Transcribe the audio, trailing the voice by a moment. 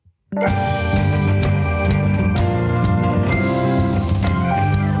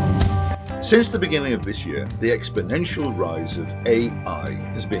Since the beginning of this year, the exponential rise of AI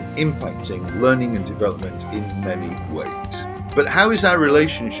has been impacting learning and development in many ways. But how is our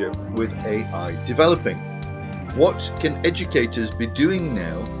relationship with AI developing? What can educators be doing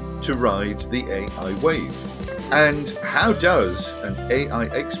now to ride the AI wave? And how does an AI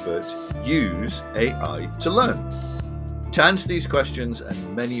expert use AI to learn? To answer these questions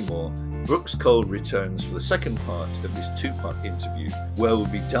and many more, Brooks Cole returns for the second part of this two-part interview, where we'll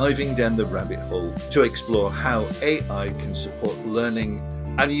be diving down the rabbit hole to explore how AI can support learning,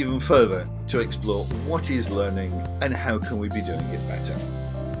 and even further, to explore what is learning and how can we be doing it better.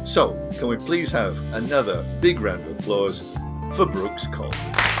 So, can we please have another big round of applause for Brooks Cole.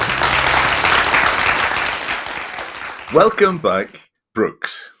 Welcome back,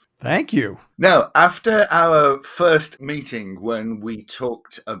 Brooks. Thank you. Now, after our first meeting when we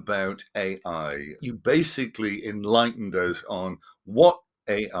talked about AI, you basically enlightened us on what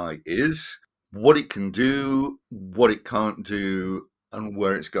AI is, what it can do, what it can't do, and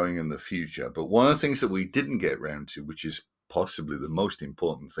where it's going in the future. But one of the things that we didn't get around to, which is possibly the most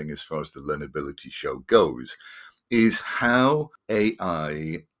important thing as far as the Learnability Show goes, is how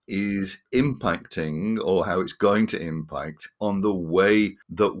AI is impacting, or how it's going to impact, on the way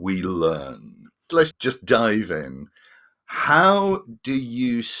that we learn. Let's just dive in. How do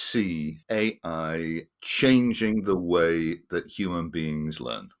you see AI changing the way that human beings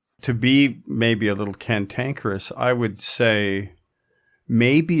learn? To be maybe a little cantankerous, I would say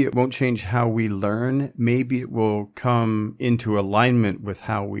maybe it won't change how we learn. Maybe it will come into alignment with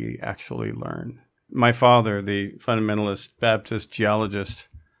how we actually learn. My father, the fundamentalist Baptist geologist,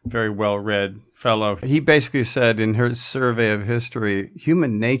 very well-read fellow, he basically said in his survey of history,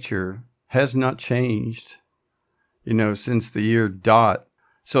 human nature has not changed, since the year dot.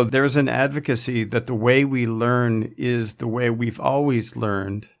 So there's an advocacy that the way we learn is the way we've always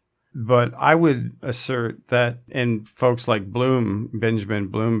learned. But I would assert that, and folks like Bloom, Benjamin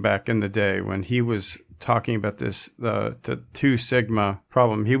Bloom back in the day, when he was talking about this, the 2 sigma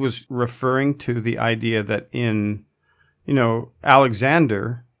problem, he was referring to the idea that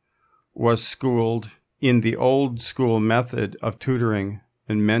Alexander was schooled in the old school method of tutoring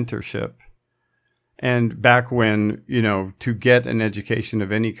and mentorship. And back when, to get an education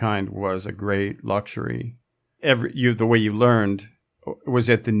of any kind was a great luxury. The way you learned was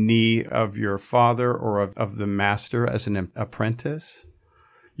at the knee of your father or of the master as an apprentice.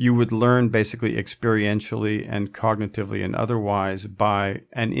 You would learn basically experientially and cognitively and otherwise by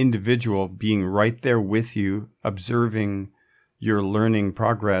an individual being right there with you, observing your learning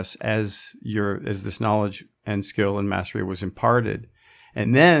progress as this knowledge and skill and mastery was imparted.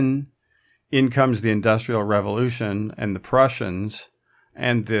 And then in comes the Industrial Revolution and the Prussians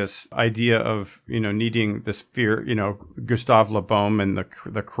and this idea of, needing this fear, Gustave Le Bon and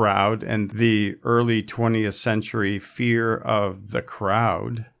the crowd, and the early 20th century fear of the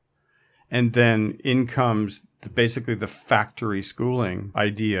crowd. And then in comes basically the factory schooling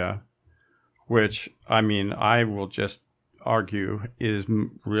idea, which, I will just argue is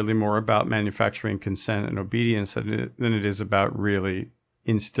really more about manufacturing consent and obedience than it is about really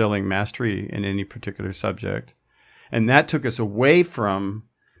instilling mastery in any particular subject. And that took us away from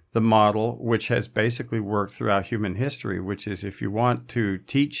the model which has basically worked throughout human history, which is if you want to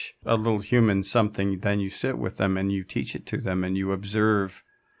teach a little human something, then you sit with them and you teach it to them and you observe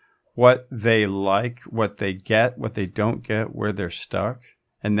what they like, what they get, what they don't get, where they're stuck.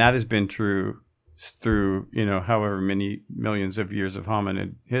 And that has been true through, however many millions of years of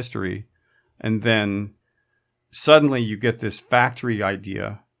hominid history. And then suddenly you get this factory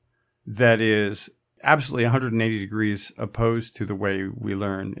idea that is absolutely 180 degrees opposed to the way we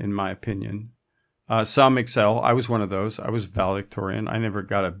learn, in my opinion. Some excel. I was one of those. I was valedictorian. I never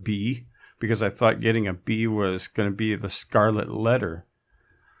got a B because I thought getting a B was going to be the scarlet letter.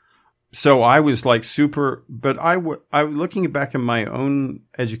 So I was like super, but I looking back in my own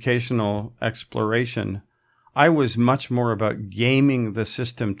educational exploration, I was much more about gaming the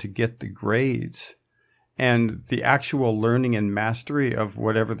system to get the grades. And the actual learning and mastery of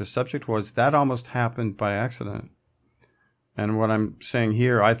whatever the subject was, that almost happened by accident. And what I'm saying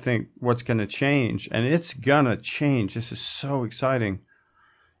here, I think what's going to change, and it's going to change, this is so exciting,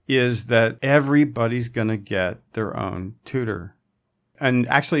 is that everybody's going to get their own tutor. And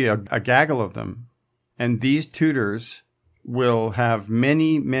actually a gaggle of them. And these tutors will have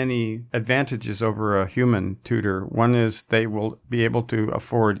many, many advantages over a human tutor. One is they will be able to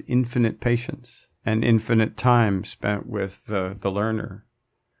afford infinite patience and infinite time spent with the learner.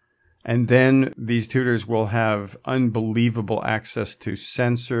 And then these tutors will have unbelievable access to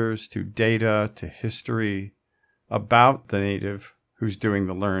sensors, to data, to history about the native who's doing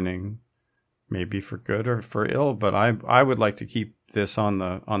the learning, maybe for good or for ill. But I would like to keep this on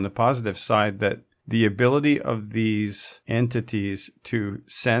the positive side, that the ability of these entities to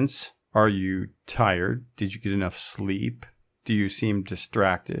sense, are you tired? Did you get enough sleep? Do you seem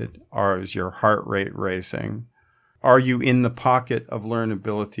distracted? Is your heart rate racing? Are you in the pocket of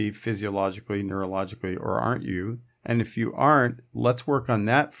learnability physiologically, neurologically, or aren't you? And if you aren't, let's work on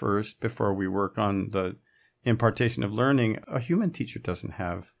that first before we work on the impartation of learning. A human teacher doesn't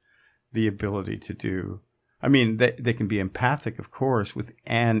have the ability to do. I mean, they can be empathic, of course, with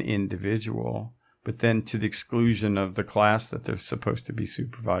an individual, but then to the exclusion of the class that they're supposed to be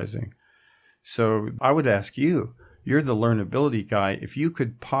supervising. So I would ask you, you're the learnability guy, if you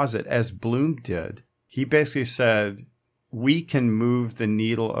could posit, as Bloom did, he basically said, we can move the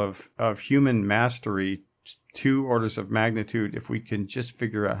needle of human mastery 2 orders of magnitude if we can just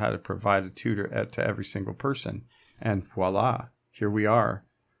figure out how to provide a tutor to every single person. And voila, here we are,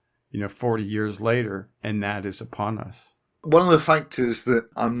 40 years later, and that is upon us. One of the factors that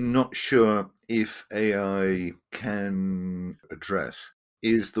I'm not sure if AI can address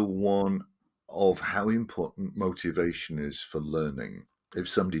is the one of how important motivation is for learning. If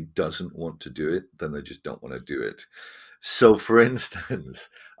somebody doesn't want to do it, then they just don't want to do it. So, for instance,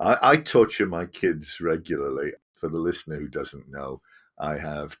 I torture my kids regularly. For the listener who doesn't know, I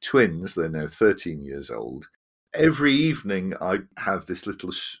have twins. They're now 13 years old. Every evening, I have this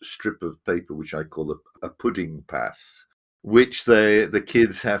little strip of paper, which I call a pudding pass, which the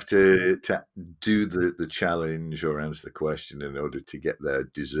kids have to do the challenge or answer the question in order to get their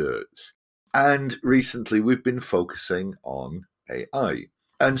desserts. And recently, we've been focusing on AI.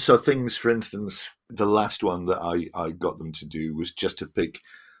 And so things, for instance, the last one that I got them to do was just to pick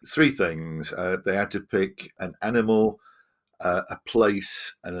 3 things. They had to pick an animal, a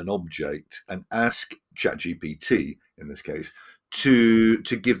place, and an object, and ask ChatGPT, in this case, to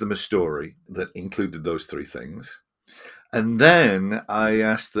give them a story that included those 3 things. And then I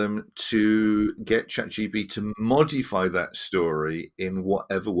asked them to get ChatGPT to modify that story in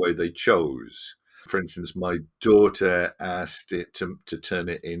whatever way they chose. For instance, my daughter asked it to turn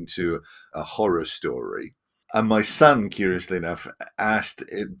it into a horror story. And my son, curiously enough, asked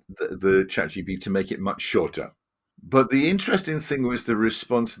the ChatGPT to make it much shorter. But the interesting thing was the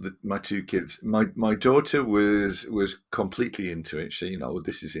response of my 2 kids. My daughter was completely into it. She,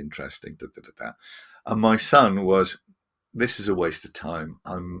 this is interesting. And my son was, this is a waste of time.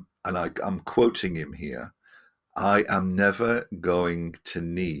 I'm quoting him here. I am never going to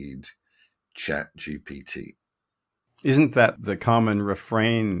need ChatGPT. Isn't that the common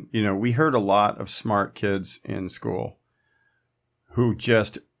refrain? We heard a lot of smart kids in school who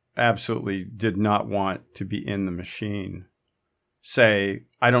just absolutely did not want to be in the machine say,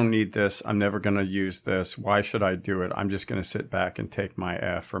 I don't need this. I'm never going to use this. Why should I do it? I'm just going to sit back and take my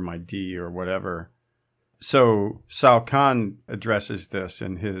F or my D or whatever. So Sal Khan addresses this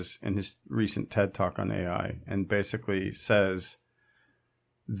in his recent TED Talk on AI, and basically says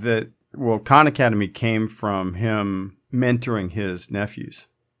that, Khan Academy came from him mentoring his nephews.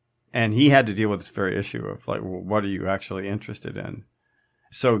 And he had to deal with this very issue of what are you actually interested in?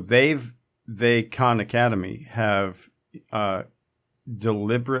 So Khan Academy have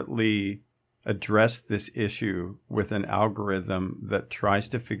deliberately addressed this issue with an algorithm that tries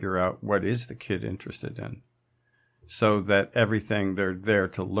to figure out what is the kid interested in, so that everything they're there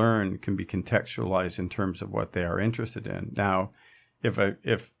to learn can be contextualized in terms of what they are interested in. Now, if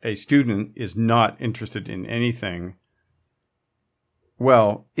a student is not interested in anything,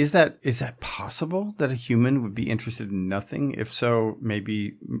 well, is that possible that a human would be interested in nothing? If so,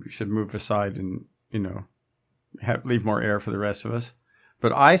 maybe we should move aside and, leave more air for the rest of us.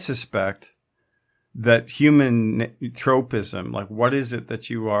 But I suspect that human tropism, what is it that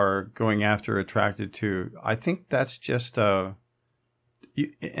you are going after, attracted to? I think that's just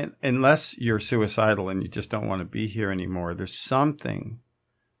unless you're suicidal and you just don't want to be here anymore, there's something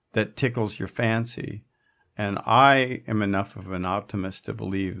that tickles your fancy. And I am enough of an optimist to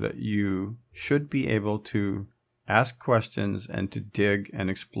believe that you should be able to ask questions and to dig and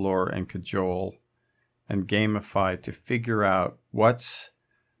explore and cajole and gamify to figure out what's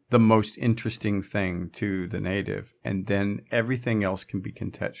the most interesting thing to the native. And then everything else can be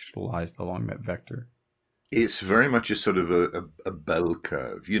contextualized along that vector. It's very much a sort of a bell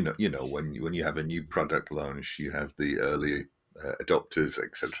curve. When you have a new product launch, you have the early adopters,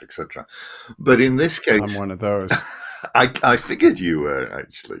 etc., etc. But in this case, I'm one of those. I figured you were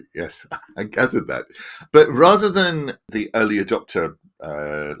actually. Yes, I gathered that. But rather than the early adopter,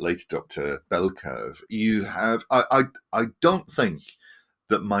 late adopter bell curve, you have. I don't think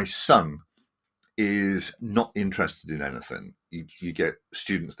that my son is not interested in anything. You get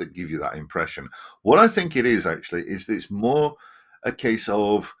students that give you that impression. What I think it is actually is that it's more a case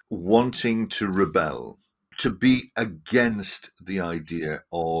of wanting to rebel, to be against the idea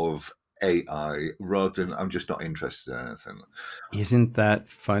of AI rather than I'm just not interested in anything. Isn't that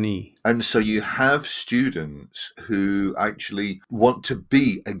funny? And so you have students who actually want to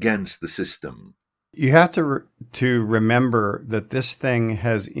be against the system. You have to remember that this thing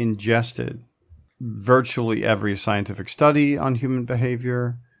has ingested virtually every scientific study on human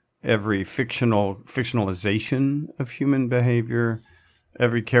behavior, every fictionalization of human behavior,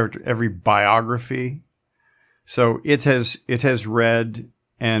 every character, every biography. So it has read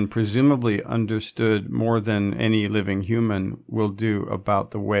and presumably understood more than any living human will do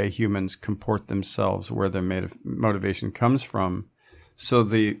about the way humans comport themselves, where their motivation comes from. So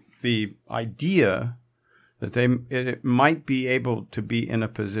the idea that it might be able to be in a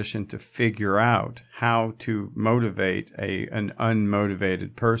position to figure out how to motivate an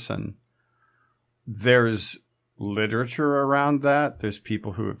unmotivated person. There's literature around that. There's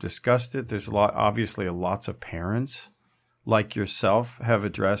people who have discussed it. There's obviously lots of parents like yourself have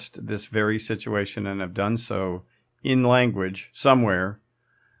addressed this very situation and have done so in language somewhere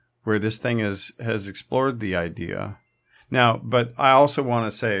where this thing has explored the idea. Now, but I also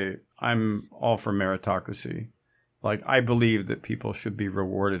want to say I'm all for meritocracy. Like, I believe that people should be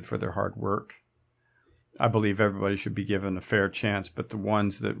rewarded for their hard work. I believe everybody should be given a fair chance, but the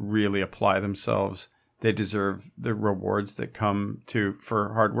ones that really apply themselves, they deserve the rewards that come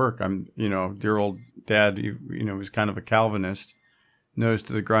for hard work. Dear old dad, was kind of a Calvinist, nose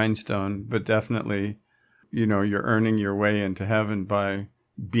to the grindstone, but definitely, you're earning your way into heaven by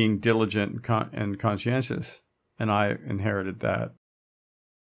being diligent and conscientious. And I inherited that.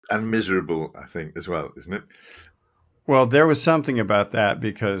 And miserable, I think, as well, isn't it? Well, there was something about that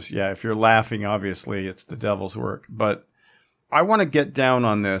because, if you're laughing, obviously it's the devil's work. But I want to get down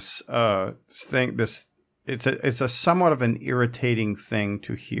on this thing. It's a somewhat of an irritating thing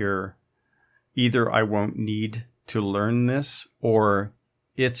to hear. Either I won't need to learn this, or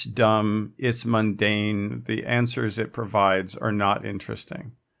it's dumb, it's mundane, the answers it provides are not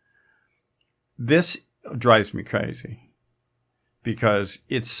interesting. This drives me crazy because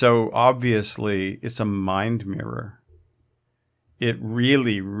it's so obviously, it's a mind mirror. It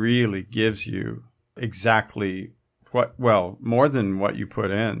really, really gives you exactly more than what you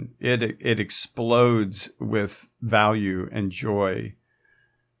put in. It explodes with value and joy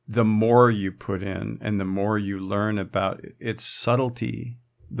the more you put in and the more you learn about its subtlety,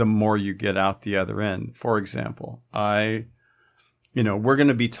 the more you get out the other end. For example, we're going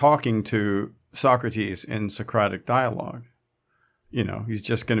to be talking to Socrates in Socratic dialogue. He's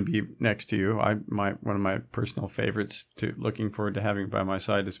just going to be next to you. One of my personal favorites looking forward to having by my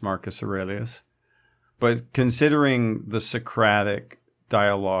side is Marcus Aurelius. But considering the Socratic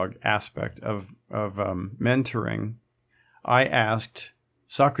dialogue aspect of mentoring, I asked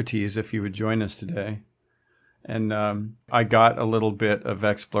Socrates if he would join us today. And I got a little bit of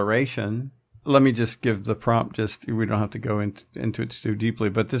exploration. Let me just give the prompt. We don't have to go into it too deeply,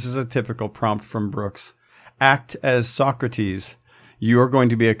 but this is a typical prompt from Brooks. Act as Socrates. You are going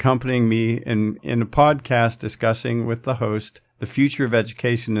to be accompanying me in a podcast discussing with the host the future of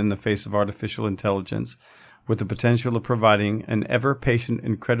education in the face of artificial intelligence, with the potential of providing an ever-patient,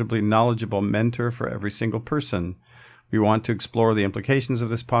 incredibly knowledgeable mentor for every single person. We want to explore the implications of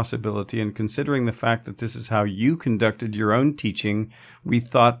this possibility, and considering the fact that this is how you conducted your own teaching, we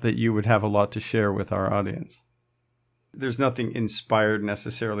thought that you would have a lot to share with our audience. There's nothing inspired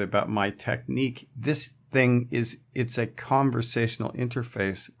necessarily about my technique. This thing it's a conversational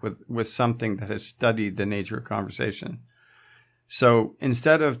interface with something that has studied the nature of conversation. So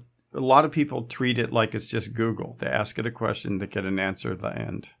instead of, a lot of people treat it like it's just Google. They ask it a question, they get an answer at the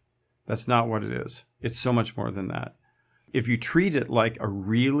end. That's not what it is. It's so much more than that. If you treat it like a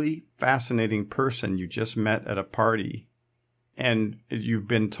really fascinating person you just met at a party, and you've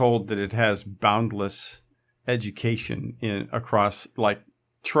been told that it has boundless education across,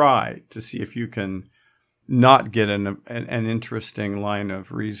 try to see if you can not get an interesting line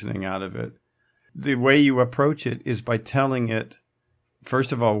of reasoning out of it. The way you approach it is by telling it,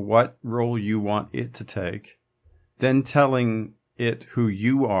 first of all, what role you want it to take, then telling it who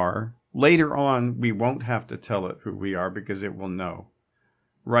you are. Later on, we won't have to tell it who we are because it will know.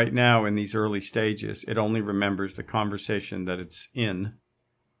 Right now, in these early stages, it only remembers the conversation that it's in.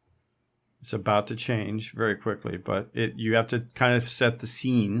 It's about to change very quickly, but you have to kind of set the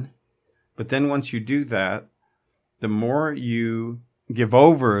scene. But then once you do that, the more you give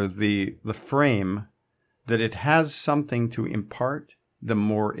over the frame that it has something to impart, the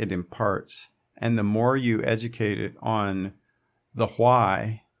more it imparts. And the more you educate it on the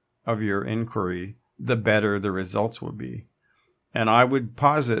why of your inquiry, the better the results will be. And I would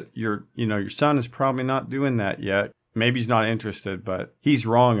posit your son is probably not doing that yet. Maybe he's not interested, but he's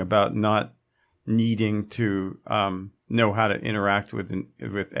wrong about not needing to know how to interact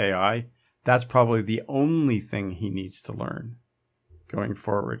with AI. That's probably the only thing he needs to learn going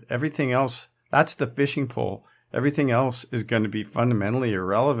forward. Everything else, that's the fishing pole. Everything else is going to be fundamentally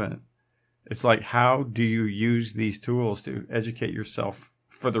irrelevant. It's like, how do you use these tools to educate yourself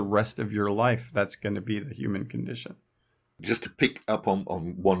for the rest of your life? That's going to be the human condition. Just to pick up on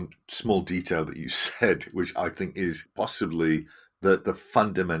one small detail that you said, which I think is possibly the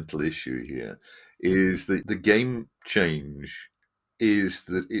fundamental issue here, is that the game change is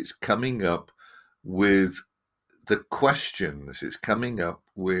that it's coming up with the questions, it's coming up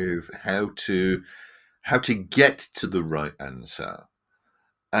with how to get to the right answer.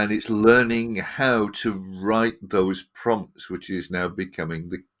 And it's learning how to write those prompts, which is now becoming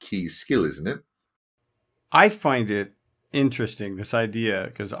the key skill, isn't it? I find it interesting, this idea,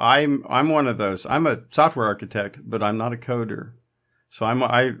 because I'm one of those. I'm a software architect, but I'm not a coder. So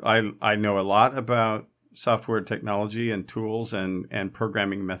I know a lot about software technology and tools and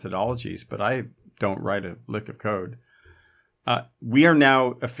programming methodologies, but I don't write a lick of code. We are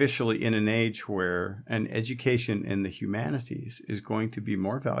now officially in an age where an education in the humanities is going to be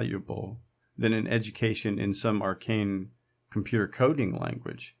more valuable than an education in some arcane computer coding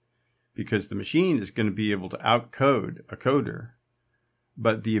language, because the machine is going to be able to outcode a coder.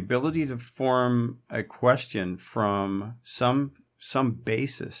 But the ability to form a question from some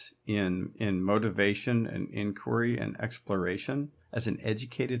basis in motivation and inquiry and exploration as an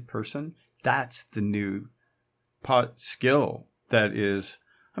educated person, that's the new skill that is,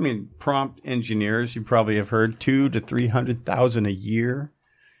 prompt engineers, you probably have heard, 200,000 to 300,000 a year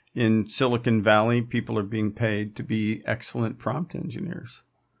in Silicon Valley. People are being paid to be excellent prompt engineers.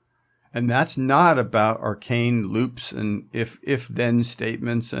 And that's not about arcane loops and if-then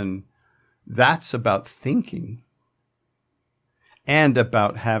statements, and that's about thinking and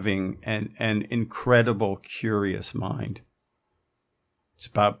about having an incredible curious mind. It's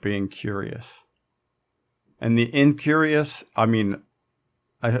about being curious. And the incurious, hardly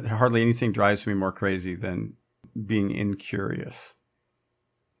anything drives me more crazy than being incurious.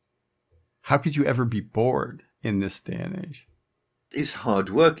 How could you ever be bored in this day and age? It's hard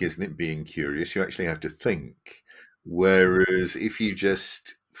work, isn't it, being curious? You actually have to think. Whereas if you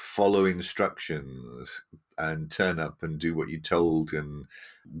just follow instructions and turn up and do what you're told and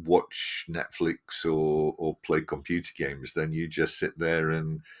watch Netflix or play computer games, then you just sit there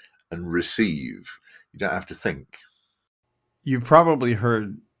and receive. You don't have to think. You've probably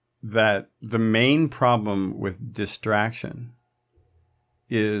heard that the main problem with distraction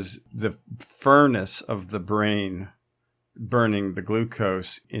is the furnace of the brain burning the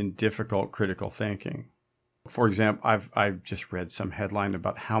glucose in difficult critical thinking. For example, I've just read some headline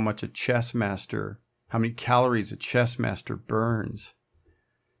about how many calories a chess master burns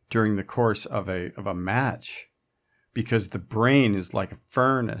during the course of a match, because the brain is like a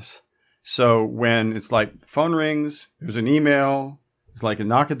furnace. So when it's like the phone rings, there's an email, it's like a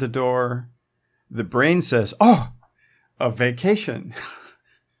knock at the door, the brain says, "Oh, a vacation."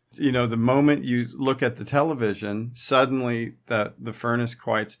 The moment you look at the television, suddenly the furnace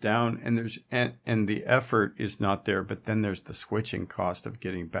quiets down, and the effort is not there. But then there's the switching cost of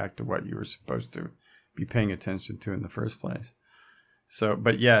getting back to what you were supposed to be paying attention to in the first place. So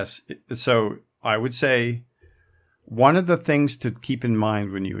I would say one of the things to keep in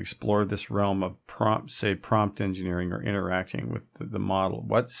mind when you explore this realm of prompt engineering or interacting with the model,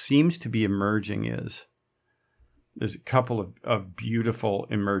 what seems to be emerging is there's a couple of beautiful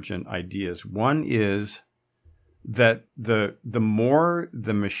emergent ideas. One is that the more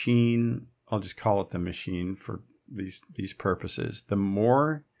the machine, I'll just call it the machine for these purposes, the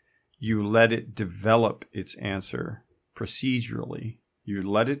more you let it develop its answer procedurally. You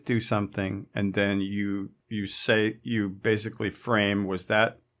let it do something, and then you basically frame, was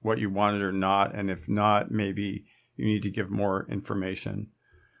that what you wanted or not? And if not, maybe you need to give more information.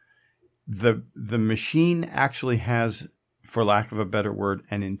 The machine actually has, for lack of a better word,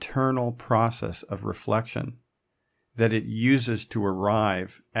 an internal process of reflection that it uses to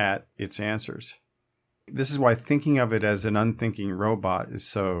arrive at its answers. This is why thinking of it as an unthinking robot is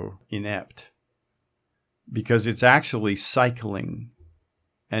so inept, because it's actually cycling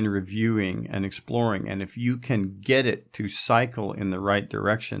and reviewing and exploring. And if you can get it to cycle in the right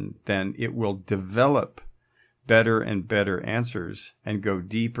direction, then it will develop better and better answers and go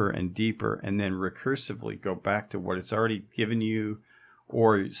deeper and deeper, and then recursively go back to what it's already given you,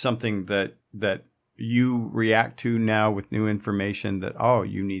 or something that you react to now with new information that, oh,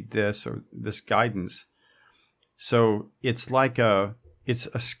 you need this or this guidance. So it's it's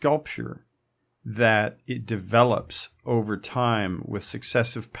a sculpture that it develops over time with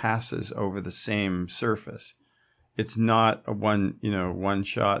successive passes over the same surface. It's not a one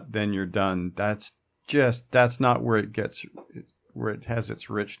shot, then you're done. That's not where it has its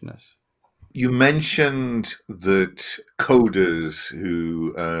richness. You mentioned that coders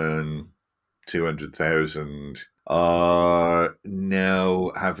who earn 200,000 are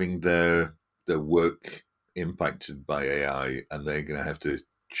now having their work impacted by AI, and they're going to have to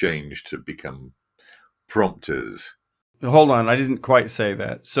change to become prompters. Hold on, I didn't quite say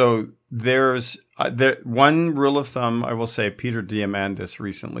that. So there's one rule of thumb I will say. Peter Diamandis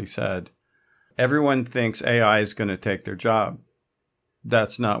recently said, everyone thinks AI is going to take their job.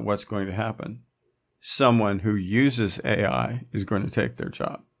 That's not what's going to happen. Someone who uses AI is going to take their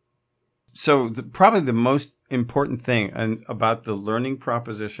job. So probably the most important thing about the learning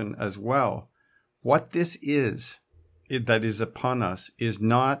proposition as well, what this is that is upon us is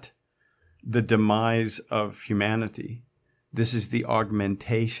not the demise of humanity. This is the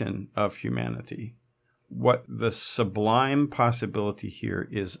augmentation of humanity. What the sublime possibility here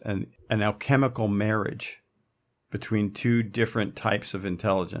is an alchemical marriage between two different types of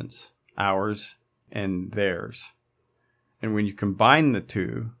intelligence, ours and theirs. And when you combine the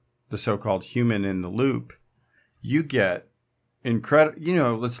two, the so-called human in the loop, you get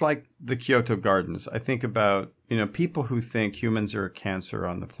incredible, it's like the Kyoto Gardens. I think about, people who think humans are a cancer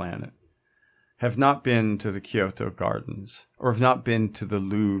on the planet have not been to the Kyoto Gardens, or have not been to the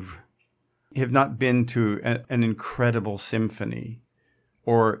Louvre, have not been to an incredible symphony,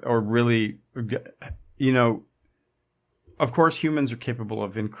 or really, of course, humans are capable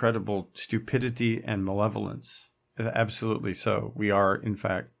of incredible stupidity and malevolence. Absolutely so. We are, in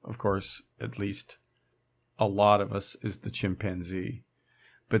fact, of course, at least a lot of us is the chimpanzee.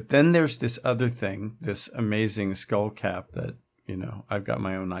 But then there's this other thing, this amazing skull cap that, I've got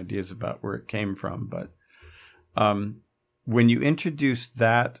my own ideas about where it came from. But when you introduce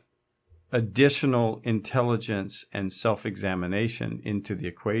that additional intelligence and self-examination into the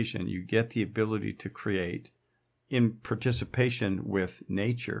equation, you get the ability to create in participation with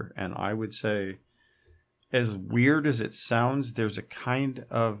nature. And I would say, as weird as it sounds, there's a kind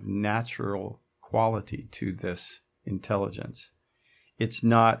of natural quality to this intelligence. It's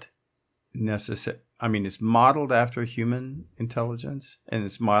not necessary. I mean, it's modeled after human intelligence, and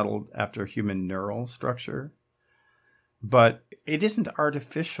it's modeled after human neural structure, but it isn't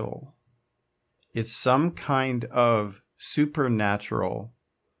artificial. It's some kind of supernatural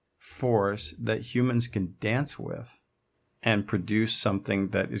force that humans can dance with and produce something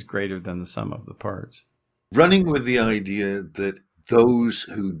that is greater than the sum of the parts. Running with the idea that those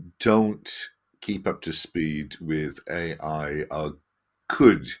who don't keep up to speed with AI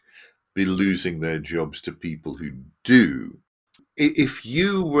could be losing their jobs to people who do. If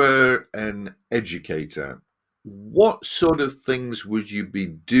you were an educator, what sort of things would you be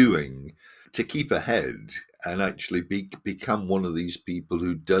doing to keep ahead and actually become one of these people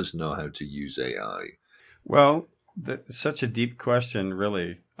who does know how to use AI? Well, such a deep question,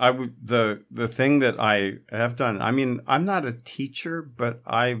 really. The thing that I have done. I mean, I'm not a teacher, but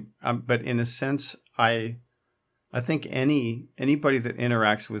but in a sense, I think anybody that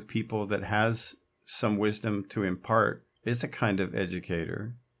interacts with people that has some wisdom to impart is a kind of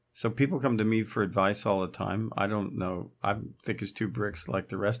educator. So people come to me for advice all the time. I don't know. I'm thick as two bricks like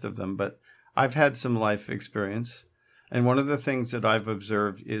the rest of them, but I've had some life experience. And one of the things that I've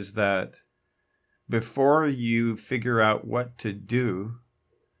observed is that before you figure out what to do,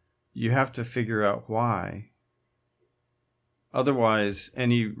 you have to figure out why. Otherwise,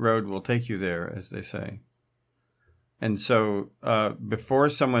 any road will take you there, as they say. And so before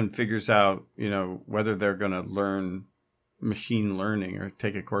someone figures out, whether they're going to learn machine learning or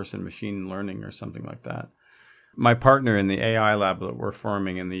take a course in machine learning or something like that, my partner in the AI lab that we're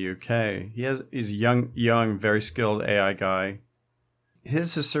forming in the UK, he's a young, very skilled AI guy.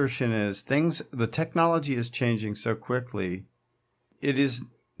 His assertion is the technology is changing so quickly, it is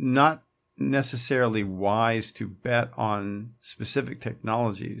not necessarily wise to bet on specific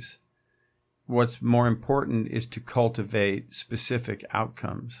technologies. What's more important is to cultivate specific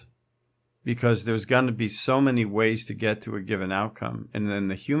outcomes, because there's going to be so many ways to get to a given outcome. And then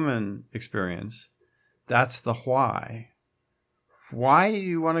the human experience, that's the why. why do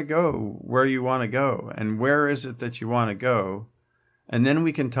you want to go where you want to go? And where is it that you want to go? And then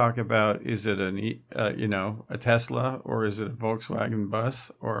we can talk about, is it a Tesla, or is it a Volkswagen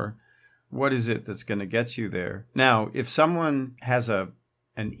bus, or what is it that's going to get you there? Now, if someone has an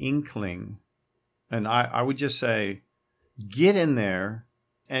inkling, and I would just say, get in there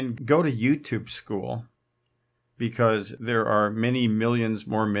and go to YouTube school, because there are many millions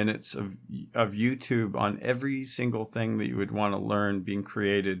more minutes of YouTube on every single thing that you would want to learn being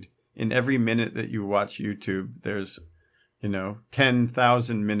created. In every minute that you watch YouTube, there's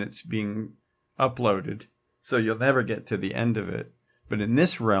 10,000 minutes being uploaded. So you'll never get to the end of it. But in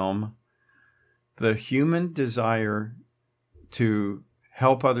this realm, the human desire to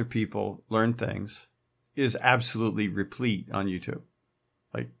help other people learn things is absolutely replete on YouTube.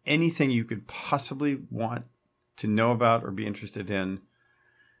 Like anything you could possibly want to know about or be interested in,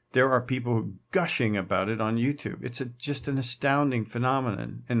 there are people gushing about it on YouTube. It's just an astounding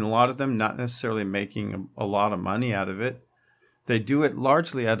phenomenon. And a lot of them not necessarily making a lot of money out of it. They do it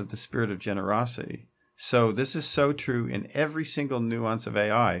largely out of the spirit of generosity. So this is so true in every single nuance of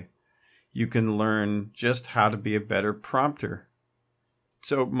AI. You can learn just how to be a better prompter.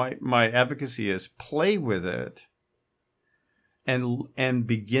 So my advocacy is play with it and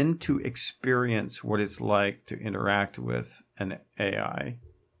begin to experience what it's like to interact with an AI.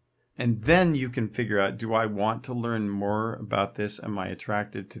 And then you can figure out, do I want to learn more about this? Am I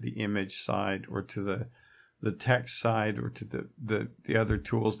attracted to the image side, or to the text side, or to the other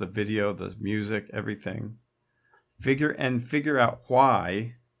tools, the video, the music, everything? Figure out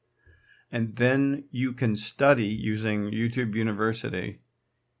why. And then you can study using YouTube University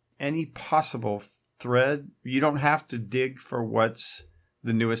any possible thread. You don't have to dig for what's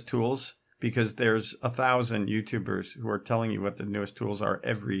the newest tools, because there's 1,000 YouTubers who are telling you what the newest tools are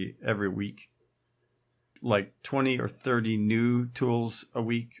every week. Like 20 or 30 new tools a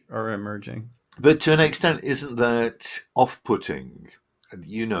week are emerging. But to an extent, isn't that off-putting?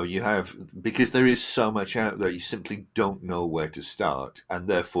 You have, because there is so much out there, you simply don't know where to start, and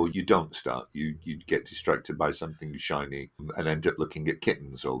therefore you don't start. You get distracted by something shiny and end up looking at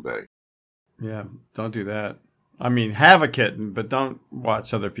kittens all day. Yeah, don't do that. I mean, have a kitten, but don't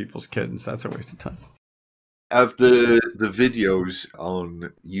watch other people's kittens. That's a waste of time. Of the videos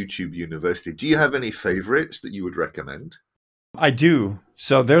on YouTube University, do you have any favorites that you would recommend? I do.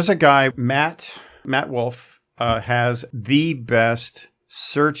 So there's a guy, Matt Wolf, has the best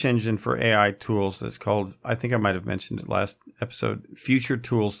search engine for AI tools that's called, I think I might have mentioned it last episode,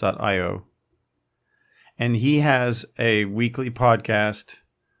 futuretools.io. And he has a weekly podcast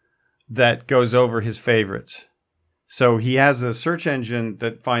that goes over his favorites. So he has a search engine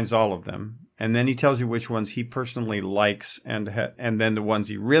that finds all of them. And then he tells you which ones he personally likes, and then the ones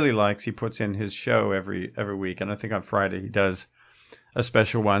he really likes, he puts in his show every week. And I think on Friday he does a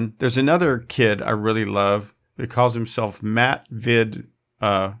special one. There's another kid I really love that calls himself Matt Vid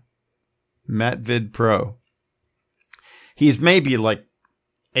Pro. He's maybe like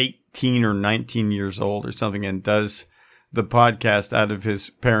 18 or 19 years old or something, and does the podcast out of his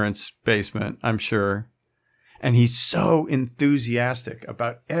parents' basement, I'm sure. And he's so enthusiastic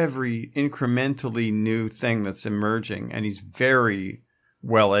about every incrementally new thing that's emerging. And he's very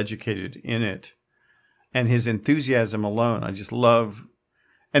well educated in it. And his enthusiasm alone, I just love.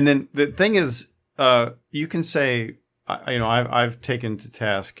 And then the thing is, you can say, I've taken to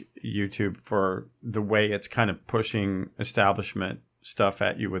task YouTube for the way it's kind of pushing establishment stuff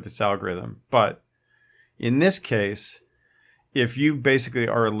at you with its algorithm. But in this case, if you basically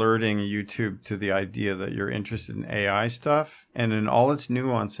are alerting YouTube to the idea that you're interested in AI stuff and in all its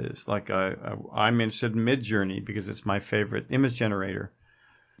nuances, like I'm interested in Midjourney because it's my favorite image generator.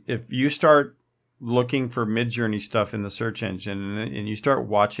 If you start looking for Midjourney stuff in the search engine and you start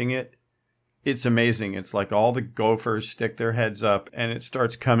watching it, it's amazing. It's like all the gophers stick their heads up and it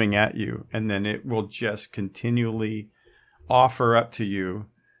starts coming at you. And then it will just continually offer up to you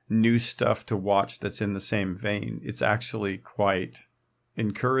new stuff to watch that's in the same vein. It's actually quite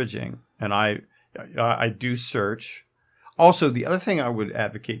encouraging. And I do search. Also, the other thing I would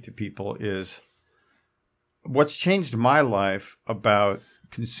advocate to people is what's changed my life about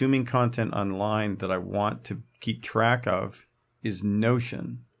consuming content online that I want to keep track of is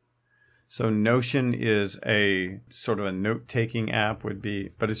Notion. So Notion is a sort of a note-taking app would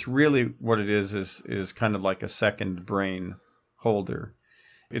be, but it's really what it is kind of like a second brain holder.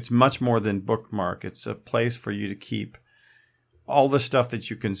 It's much more than bookmark. It's a place for you to keep all the stuff that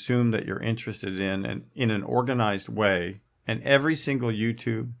you consume that you're interested in and in an organized way. And every single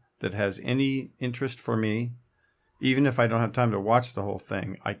YouTube that has any interest for me Even if I don't have time to watch the whole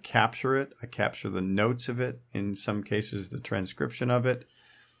thing, I capture it. I capture the notes of it, in some cases the transcription of it,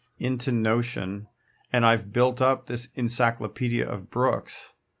 into Notion. And I've built up this encyclopedia of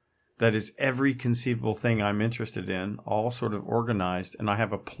Brooks that is every conceivable thing I'm interested in, all sort of organized. And I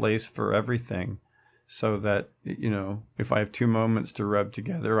have a place for everything so that, if I have 2 moments to rub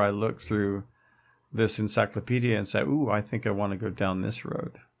together, I look through this encyclopedia and say, ooh, I think I want to go down this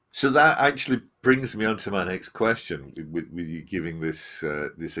road. So that actually brings me on to my next question with you giving this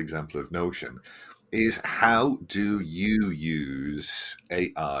example of Notion, is how do you use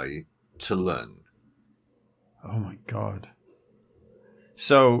AI to learn? Oh my God.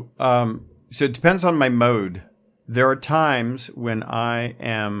 So it depends on my mode. There are times when I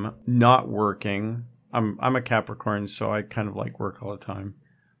am not working. I'm a Capricorn, so I kind of like work all the time.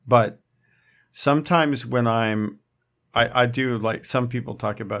 But sometimes when I do, like some people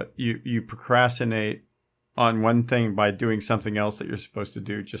talk about, you procrastinate on one thing by doing something else that you're supposed to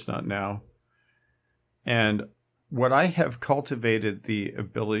do, just not now. And what I have cultivated the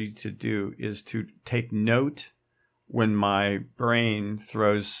ability to do is to take note when my brain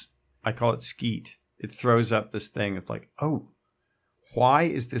throws, I call it skeet. It throws up this thing. It's like, oh, why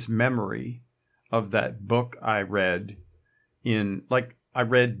is this memory of that book I read I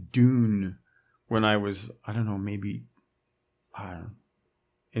read Dune when I was, I don't know, maybe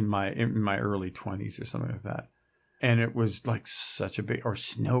in my early 20s or something like that. And it was like such a big, or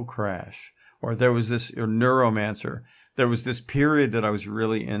Snow Crash, or there was this, or Neuromancer. There was this period that I was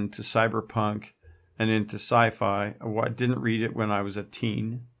really into cyberpunk and into sci-fi. I didn't read it when I was a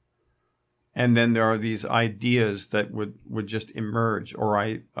teen. And then there are these ideas that would just emerge. Or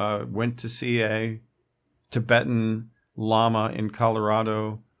I went to see a Tibetan Lama in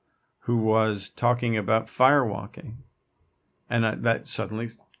Colorado who was talking about firewalking. And that suddenly,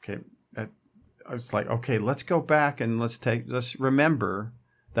 I was like, okay, let's go back and let's remember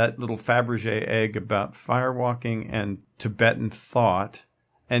that little Fabergé egg about firewalking and Tibetan thought,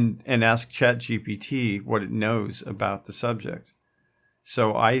 and ask ChatGPT what it knows about the subject.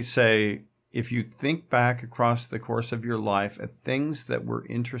 So I say, if you think back across the course of your life at things that were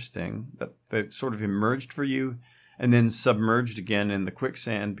interesting, that sort of emerged for you and then submerged again in the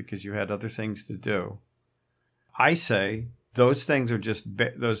quicksand because you had other things to do, I say those things are just,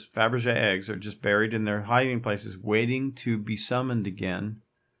 those Fabergé eggs are just buried in their hiding places, waiting to be summoned again.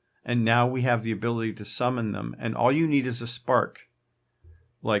 And now we have the ability to summon them. And all you need is a spark.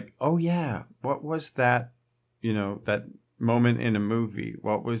 Like, oh yeah, what was that, that moment in a movie?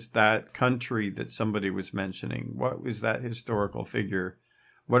 What was that country that somebody was mentioning? What was that historical figure?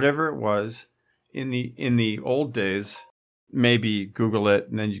 Whatever it was, in the old days, maybe Google it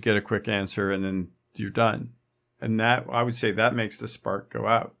and then you get a quick answer and then you're done. And that, I would say, that makes the spark go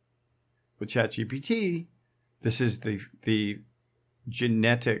out. With ChatGPT, this is the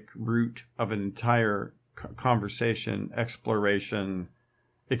genetic root of an entire conversation, exploration.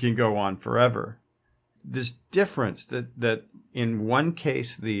 It can go on forever. This difference that in one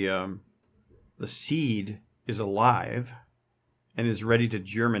case the seed is alive and is ready to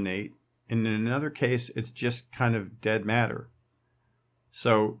germinate, and in another case it's just kind of dead matter.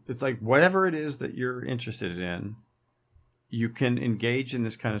 So it's like whatever it is that you're interested in, you can engage in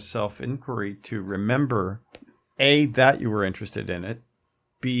this kind of self-inquiry to remember A, that you were interested in it,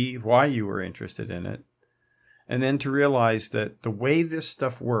 B, why you were interested in it, and then to realize that the way this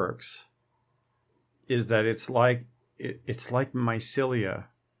stuff works is that it's like mycelia.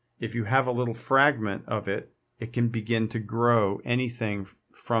 If you have a little fragment of it, it can begin to grow anything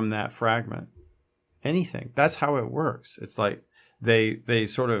from that fragment. Anything. That's how it works. It's like they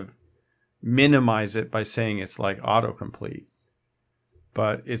sort of minimize it by saying it's like autocomplete.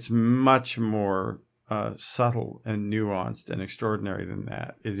 But it's much more subtle and nuanced and extraordinary than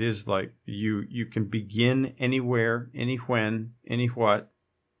that. It is like you can begin anywhere, any when, any what.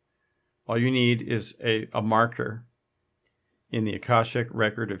 All you need is a marker in the Akashic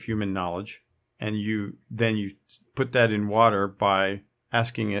record of human knowledge, and you put that in water by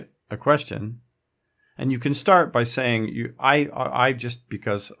asking it a question. And you can start by saying, I just,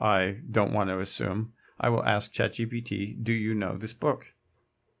 because I don't want to assume, I will ask ChatGPT, do you know this book?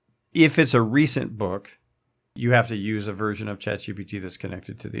 If it's a recent book, you have to use a version of ChatGPT that's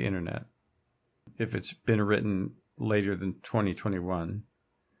connected to the internet. If it's been written later than 2021,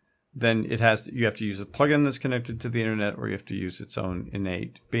 then you have to use a plugin that's connected to the internet, or you have to use its own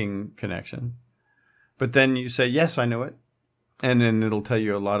innate Bing connection. But then you say, yes, I know it. And then it'll tell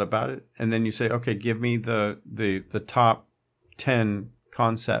you a lot about it. And then you say, okay, give me the top 10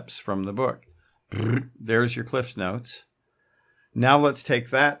 concepts from the book. There's your Cliff's Notes. Now let's take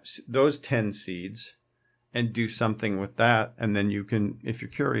those 10 seeds and do something with that. And then you can, if you're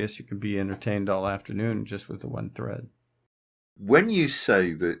curious, you can be entertained all afternoon just with the one thread. When you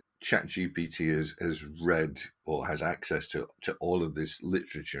say that ChatGPT has read or has access to all of this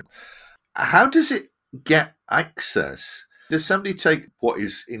literature, how does it get access? Does somebody take what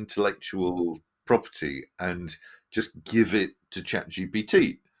is intellectual property and just give it to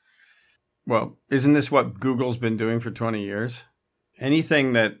ChatGPT? Well, isn't this what Google's been doing for 20 years?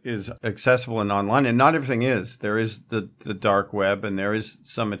 Anything that is accessible and online, and not everything is. There is the dark web, and there is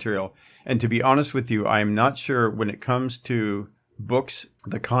some material. And to be honest with you, I'm not sure when it comes to books,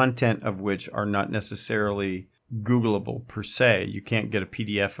 the content of which are not necessarily Googleable per se. You can't get a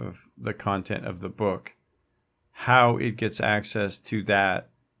PDF of the content of the book. How it gets access to that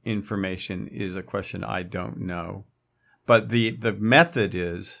information is a question I don't know. But the method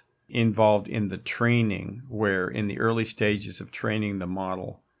is involved in the training, where in the early stages of training the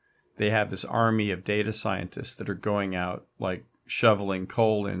model, they have this army of data scientists that are going out like shoveling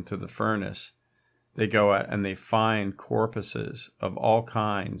coal into the furnace. They go out and they find corpuses of all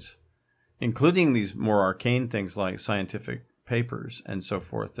kinds, including these more arcane things like scientific papers and so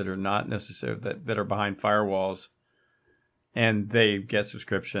forth that are not necessary, that are behind firewalls. And they get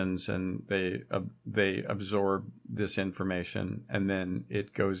subscriptions, and they absorb this information, and then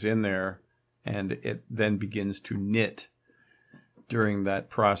it goes in there, and it then begins to knit during that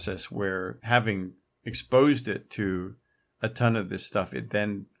process, where having exposed it to a ton of this stuff, it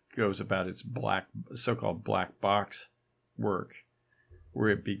then goes about its so-called black box work, where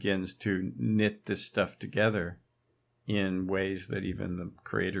it begins to knit this stuff together in ways that even the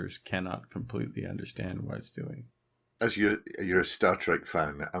creators cannot completely understand what it's doing. As you're a Star Trek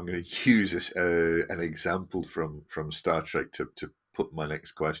fan, I'm going to use this, an example from Star Trek to put my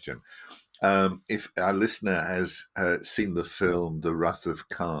next question. If our listener has seen the film The Wrath of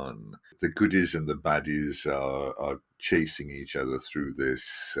Khan, the goodies and the baddies are chasing each other through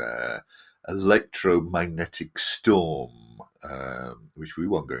this electromagnetic storm, which we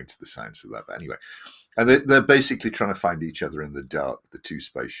won't go into the science of that, but anyway. And they're basically trying to find each other in the dark, the two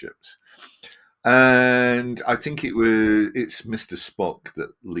spaceships. And I think it's Mr. Spock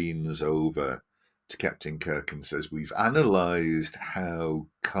that leans over to Captain Kirk and says, "We've analysed how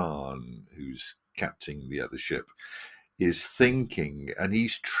Khan, who's captaining the other ship, is thinking, and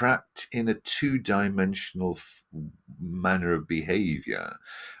he's trapped in a two-dimensional manner of behaviour,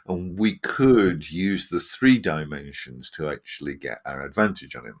 and we could use the 3 dimensions to actually get our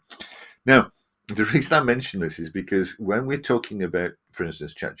advantage on him." Now, the reason I mention this is because when we're talking about, for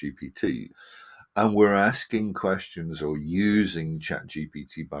instance, ChatGPT, and we're asking questions or using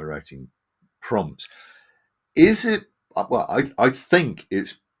ChatGPT by writing prompts, is it, well, I think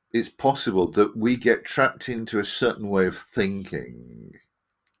it's possible that we get trapped into a certain way of thinking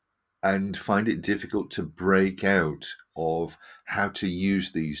and find it difficult to break out of how to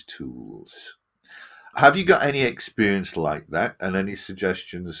use these tools. Have you got any experience like that, and any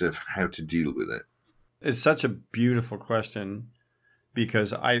suggestions of how to deal with it? It's such a beautiful question,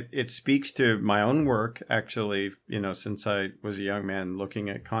 because it speaks to my own work, actually, since I was a young man, looking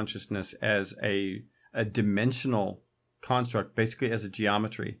at consciousness as a dimensional construct, basically as a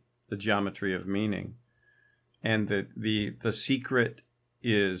geometry, the geometry of meaning. And the secret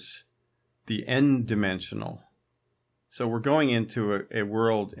is the n-dimensional. So we're going into a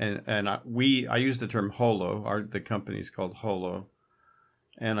world, and I use the term holo. The company's called Holo,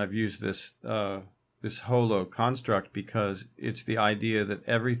 and I've used this holo construct because it's the idea that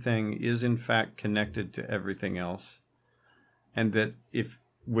everything is in fact connected to everything else, and that if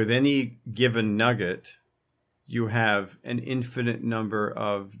with any given nugget you have an infinite number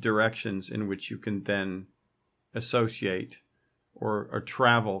of directions in which you can then associate or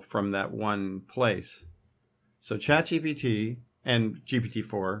travel from that one place. So ChatGPT and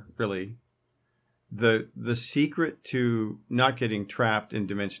GPT-4, really, the secret to not getting trapped in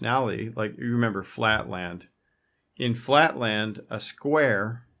dimensionality, like you remember Flatland. In Flatland, a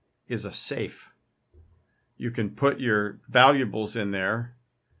square is a safe. You can put your valuables in there,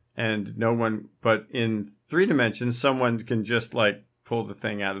 and but in 3 dimensions, someone can just like pull the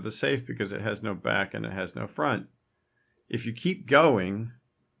thing out of the safe because it has no back and it has no front. If you keep going,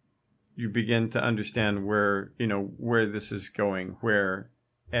 you begin to understand where this is going, where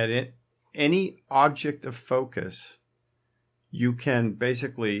any object of focus, you can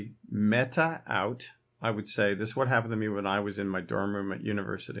basically meta out. I would say this is what happened to me when I was in my dorm room at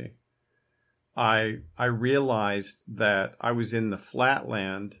university. I realized that I was in the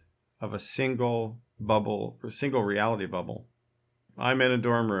flatland of a single bubble, or single reality bubble. I'm in a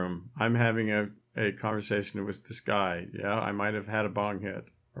dorm room. I'm having a conversation with this guy. Yeah, I might have had a bong hit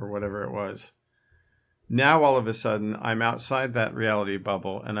or whatever it was. Now, all of a sudden, I'm outside that reality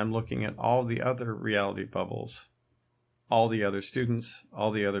bubble and I'm looking at all the other reality bubbles, all the other students,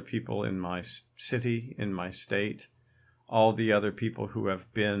 all the other people in my city, in my state, all the other people who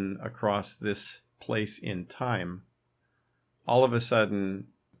have been across this place in time. All of a sudden,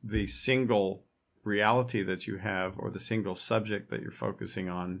 the single reality that you have or the single subject that you're focusing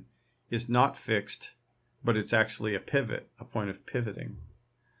on is not fixed, but it's actually a pivot, a point of pivoting.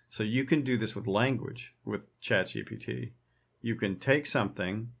 So you can do this with language with ChatGPT. You can take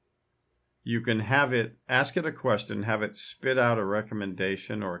something, you can have it, ask it a question, have it spit out a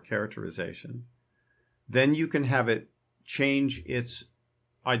recommendation or a characterization. Then you can have it change its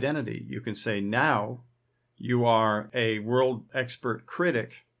identity. You can say, now you are a world expert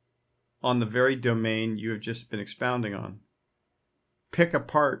critic on the very domain you have just been expounding on. Pick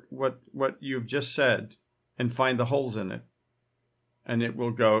apart what you've just said and find the holes in it. And it will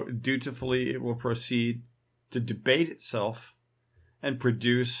go dutifully, it will proceed to debate itself and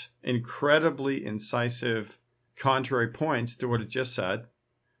produce incredibly incisive contrary points to what it just said.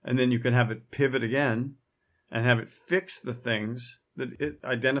 And then you can have it pivot again and have it fix the things that it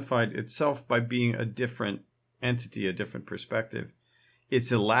identified itself by being a different entity, a different perspective.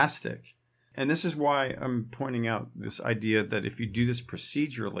 It's elastic. And this is why I'm pointing out this idea that if you do this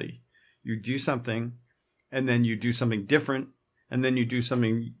procedurally, you do something and then you do something different and then you do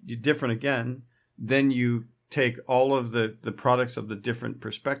something different again, then you take all of the products of the different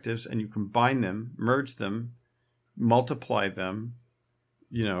perspectives and you combine them, merge them, multiply them,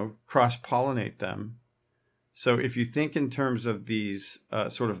 cross-pollinate them. So if you think in terms of these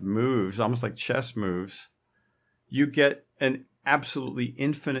sort of moves, almost like chess moves, you get an absolutely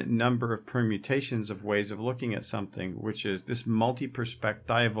infinite number of permutations of ways of looking at something, which is this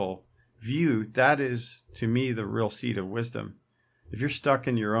multi-perspectival view. That is, to me, the real seed of wisdom. If you're stuck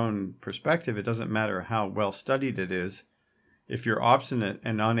in your own perspective, it doesn't matter how well studied it is. If you're obstinate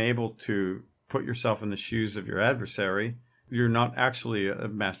and unable to put yourself in the shoes of your adversary, you're not actually a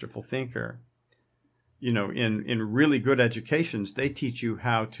masterful thinker. In really good educations, they teach you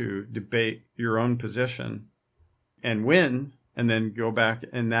how to debate your own position and win, and then go back.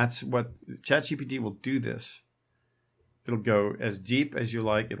 And that's what ChatGPT will do this. It'll go as deep as you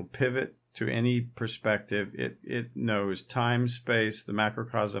like. It'll pivot to any perspective. It knows time, space, the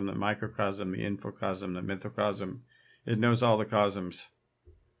macrocosm, the microcosm, the infocosm, the mythocosm. It knows all the cosms.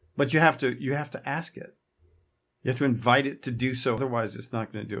 But you have to ask it. You have to invite it to do so. Otherwise, it's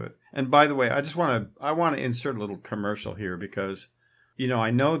not going to do it. And by the way, I want to insert a little commercial here because,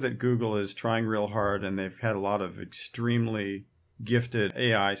 I know that Google is trying real hard and they've had a lot of extremely gifted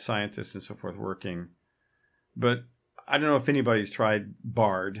AI scientists and so forth working. But I don't know if anybody's tried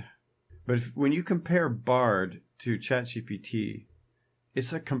Bard. But when you compare Bard to ChatGPT,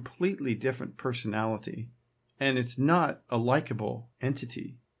 it's a completely different personality. And it's not a likable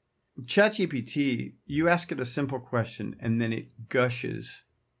entity. ChatGPT, you ask it a simple question and then it gushes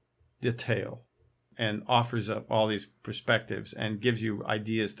detail and offers up all these perspectives and gives you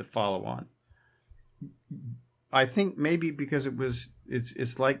ideas to follow on. I think maybe because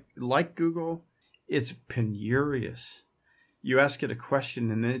it's like Google, it's penurious. You ask it a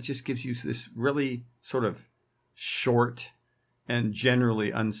question and then it just gives you this really sort of short and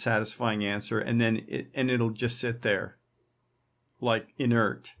generally unsatisfying answer, and then it'll just sit there like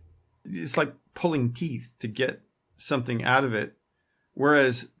inert. It's like pulling teeth to get something out of it.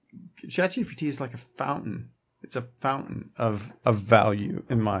 Whereas ChatGPT is like a fountain. It's a fountain of value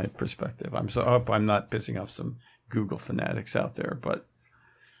in my perspective. I hope I'm not pissing off some Google fanatics out there, but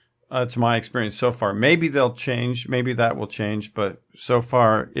it's my experience so far. Maybe they'll change. Maybe that will change. But so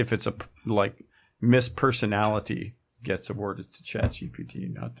far, if it's like mispersonality gets awarded to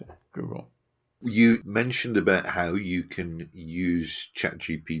ChatGPT, not to Google. You mentioned about how you can use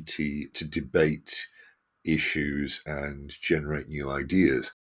ChatGPT to debate issues and generate new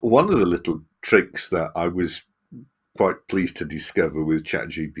ideas. One of the little tricks that I was quite pleased to discover with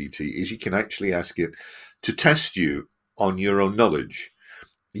ChatGPT is you can actually ask it to test you on your own knowledge.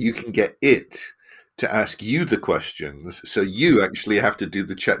 You can get it to ask you the questions, so you actually have to do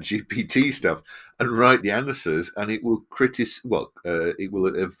the ChatGPT stuff and write the answers, and it will it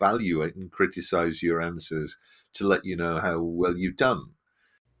will evaluate and criticize your answers to let you know how well you've done.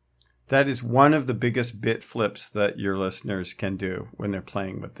 That is one of the biggest bit flips that your listeners can do when they're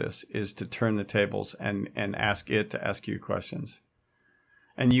playing with this, is to turn the tables and ask it to ask you questions.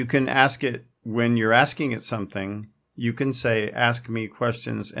 And you can ask it when you're asking it something. You can say, ask me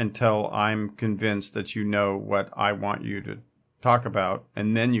questions until I'm convinced that you know what I want you to talk about.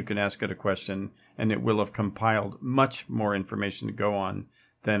 And then you can ask it a question and it will have compiled much more information to go on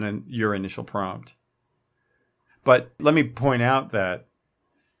than your initial prompt. But let me point out that,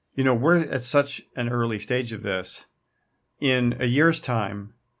 we're at such an early stage of this. In a year's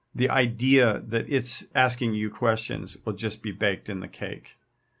time, the idea that it's asking you questions will just be baked in the cake.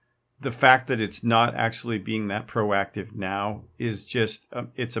 The fact that it's not actually being that proactive now is just,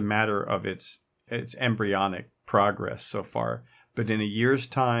 it's a matter of its embryonic progress so far. But in a year's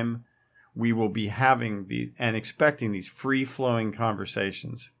time, we will be having and expecting these free-flowing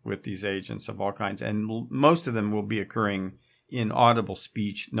conversations with these agents of all kinds. And most of them will be occurring in audible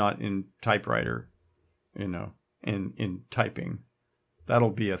speech, not in typewriter, in typing. That'll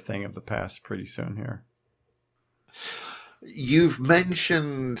be a thing of the past pretty soon here. You've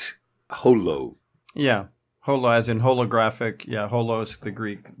mentioned holo. Yeah. Holo as in holographic. Yeah, holo is the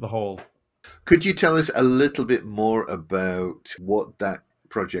Greek, the whole. Could you tell us a little bit more about what that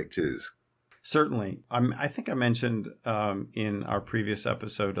project is? Certainly. I think I mentioned in our previous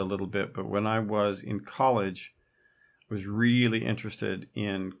episode a little bit, but when I was in college, I was really interested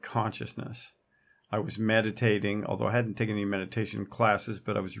in consciousness. I was meditating, although I hadn't taken any meditation classes,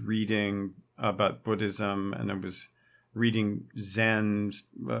 but I was reading about Buddhism, and I was reading Zen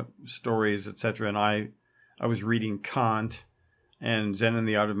stories, etc. And I was reading Kant and Zen and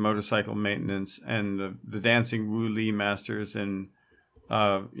the Art of Motorcycle Maintenance and the Dancing Wu Li Masters and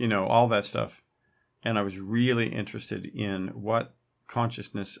all that stuff. And I was really interested in what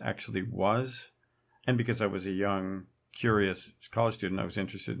consciousness actually was. And because I was a young, curious college student, I was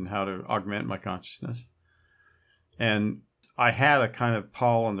interested in how to augment my consciousness. And I had a kind of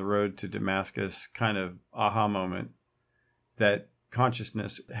Paul on the road to Damascus kind of aha moment that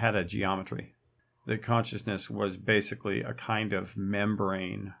consciousness had a geometry. That consciousness was basically a kind of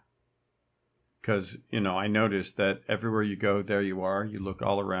membrane. Because, I noticed that everywhere you go, there you are. You look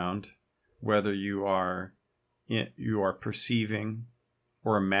all around, whether you are perceiving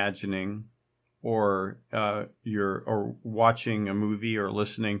or imagining or you're watching a movie or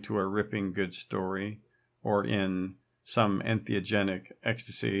listening to a ripping good story or in some entheogenic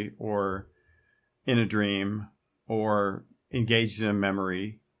ecstasy or in a dream or engaged in a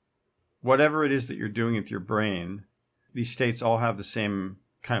memory. Whatever it is that you're doing with your brain, these states all have the same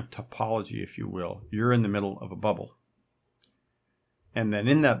kind of topology, if you will. You're in the middle of a bubble. And then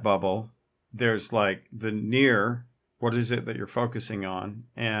in that bubble, there's like the near, what is it that you're focusing on,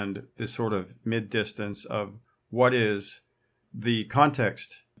 and this sort of mid-distance of what is the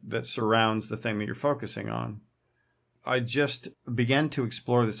context that surrounds the thing that you're focusing on. I just began to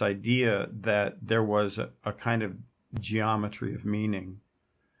explore this idea that there was a kind of geometry of meaning.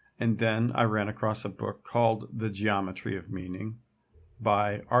 And then I ran across a book called The Geometry of Meaning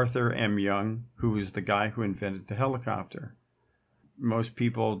by Arthur M. Young, who is the guy who invented the helicopter. Most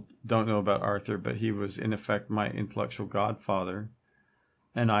people don't know about Arthur, but he was in effect my intellectual godfather.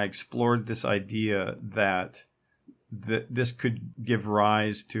 And I explored this idea that this could give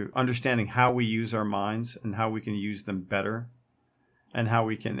rise to understanding how we use our minds and how we can use them better and how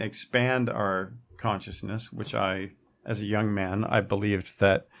we can expand our consciousness, which as a young man, I believed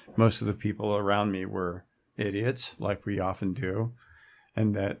that most of the people around me were idiots, like we often do,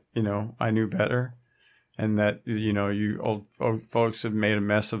 and that, I knew better, and that, you old folks have made a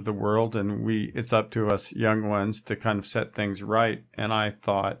mess of the world, and it's up to us young ones to kind of set things right. And I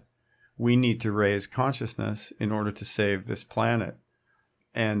thought, we need to raise consciousness in order to save this planet.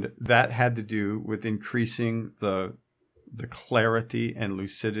 And that had to do with increasing the clarity and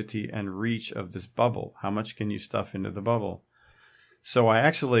lucidity and reach of this bubble. How much can you stuff into the bubble? So I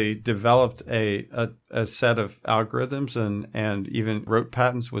actually developed a set of algorithms and even wrote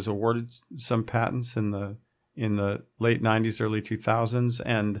patents, was awarded some patents in the late 90s, early 2000s,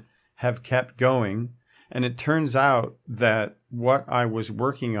 and have kept going. And it turns out that what I was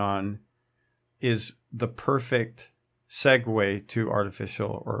working on is the perfect segue to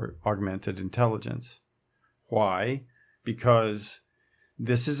artificial or augmented intelligence. Why? Because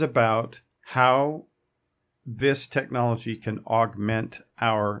this is about how this technology can augment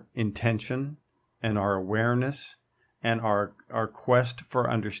our intention and our awareness and our quest for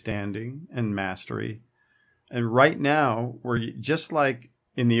understanding and mastery. And right now, we're just like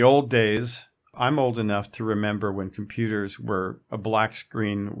in the old days. I'm old enough to remember when computers were a black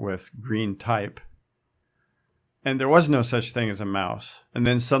screen with green type. And there was no such thing as a mouse. And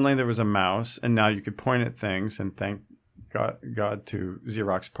then suddenly there was a mouse, and now you could point at things, and thank God to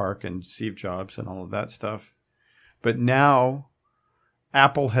Xerox PARC and Steve Jobs and all of that stuff. But now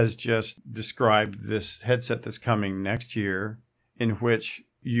Apple has just described this headset that's coming next year, in which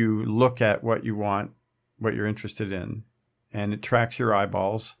you look at what you want, what you're interested in, and it tracks your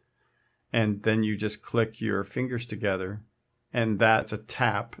eyeballs. And then you just click your fingers together, and that's a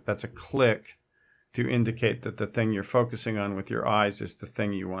tap, that's a click to indicate that the thing you're focusing on with your eyes is the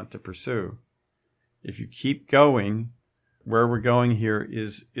thing you want to pursue. If you keep going, where we're going here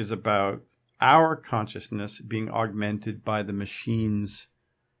is about our consciousness being augmented by the machine's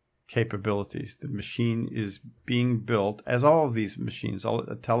capabilities. The machine is being built, as all of these machines,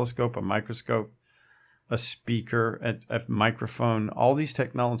 a telescope, a microscope, a speaker, a microphone, all these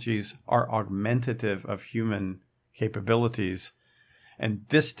technologies are augmentative of human capabilities. And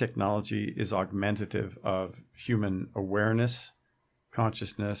this technology is augmentative of human awareness,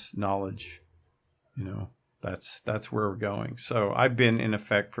 consciousness, knowledge. That's where we're going. So I've been, in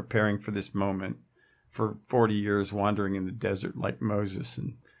effect, preparing for this moment for 40 years, wandering in the desert like Moses,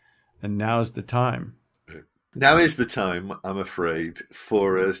 and now's the time. Now is the time, I'm afraid,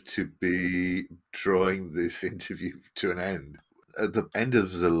 for us to be drawing this interview to an end. At the end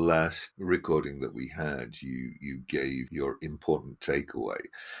of the last recording that we had, you gave your important takeaway.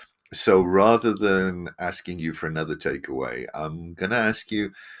 So rather than asking you for another takeaway, I'm going to ask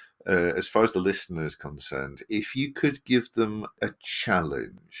you, as far as the listener is concerned, if you could give them a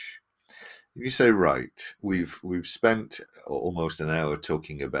challenge. If you say, right, we've spent almost an hour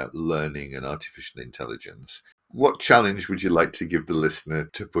talking about learning and artificial intelligence, what challenge would you like to give the listener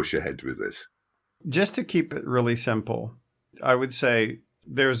to push ahead with this? Just to keep it really simple, I would say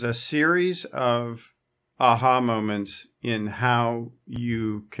there's a series of aha moments in how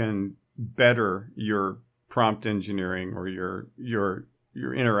you can better your prompt engineering or your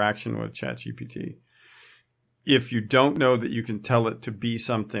interaction with ChatGPT. If you don't know that you can tell it to be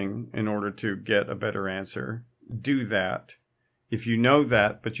something in order to get a better answer, do that. If you know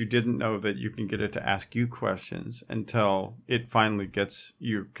that, but you didn't know that you can get it to ask you questions until it finally gets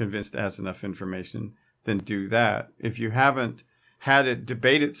you convinced it has enough information, then do that. If you haven't had it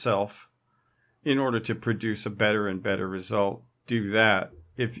debate itself in order to produce a better and better result, do that.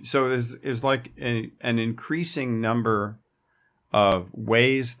 There's like an increasing number of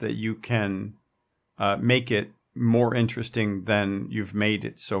ways that you can make it more interesting than you've made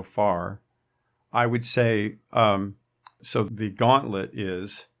it so far. I would say, so the gauntlet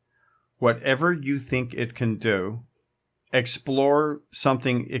is whatever you think it can do, explore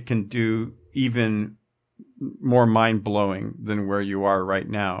something it can do even more mind-blowing than where you are right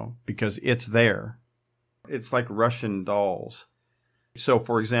now, because it's there. It's like Russian dolls. So,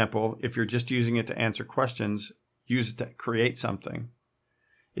 for example, if you're just using it to answer questions, use it to create something.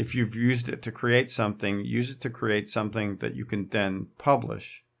 If you've used it to create something, use it to create something that you can then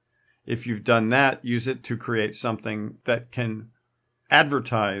publish. If you've done that, use it to create something that can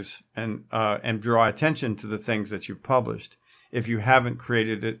advertise and draw attention to the things that you've published. If you haven't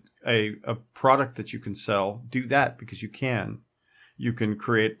created a product that you can sell, do that, because you can. You can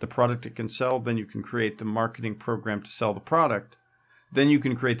create the product it can sell, then you can create the marketing program to sell the product. Then you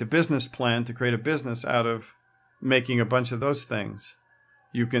can create the business plan to create a business out of making a bunch of those things.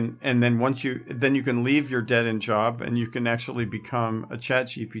 You can, and then then you can leave your dead-end job and you can actually become a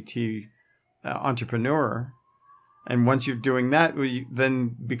ChatGPT entrepreneur. And once you're doing that, you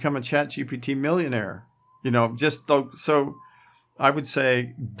then become a ChatGPT millionaire. So I would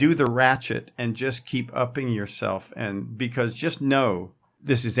say do the ratchet and just keep upping yourself. And because just know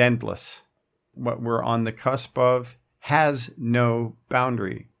this is endless. What we're on the cusp of has no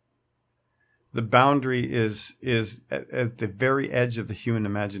boundary. The boundary is at the very edge of the human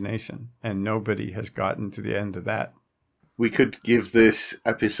imagination, and nobody has gotten to the end of that. We could give this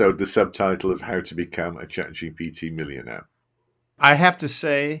episode the subtitle of How to Become a ChatGPT Millionaire. I have to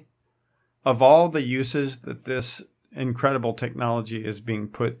say, of all the uses that this incredible technology is being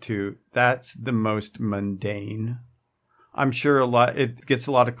put to, that's the most mundane. I'm sure it gets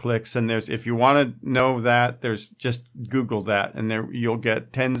a lot of clicks, and if you want to know that, there's just Google that, and you'll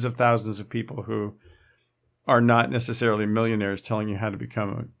get tens of thousands of people who are not necessarily millionaires telling you how to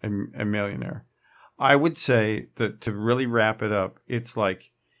become a millionaire. I would say that to really wrap it up, it's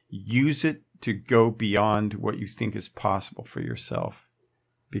like use it to go beyond what you think is possible for yourself.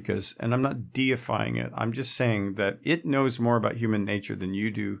 And I'm not deifying it. I'm just saying that it knows more about human nature than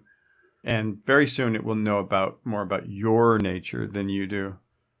you do. And very soon it will know more about your nature than you do.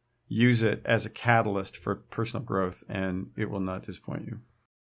 Use it as a catalyst for personal growth, and it will not disappoint you.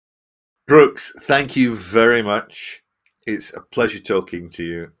 Brooks, thank you very much. It's a pleasure talking to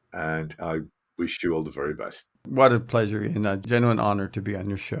you, and I wish you all the very best. What a pleasure and a genuine honor to be on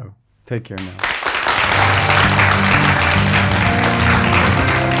your show. Take care now.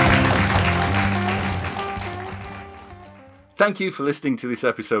 Thank you for listening to this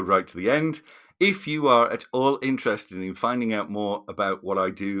episode right to the end. If you are at all interested in finding out more about what I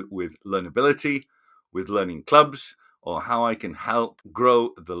do with Learnability, with learning clubs, or how I can help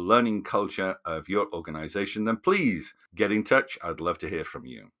grow the learning culture of your organization, then please get in touch. I'd love to hear from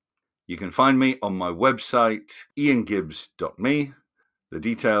you. You can find me on my website, iangibbs.me. The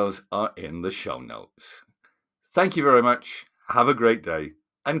details are in the show notes. Thank you very much. Have a great day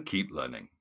and keep learning.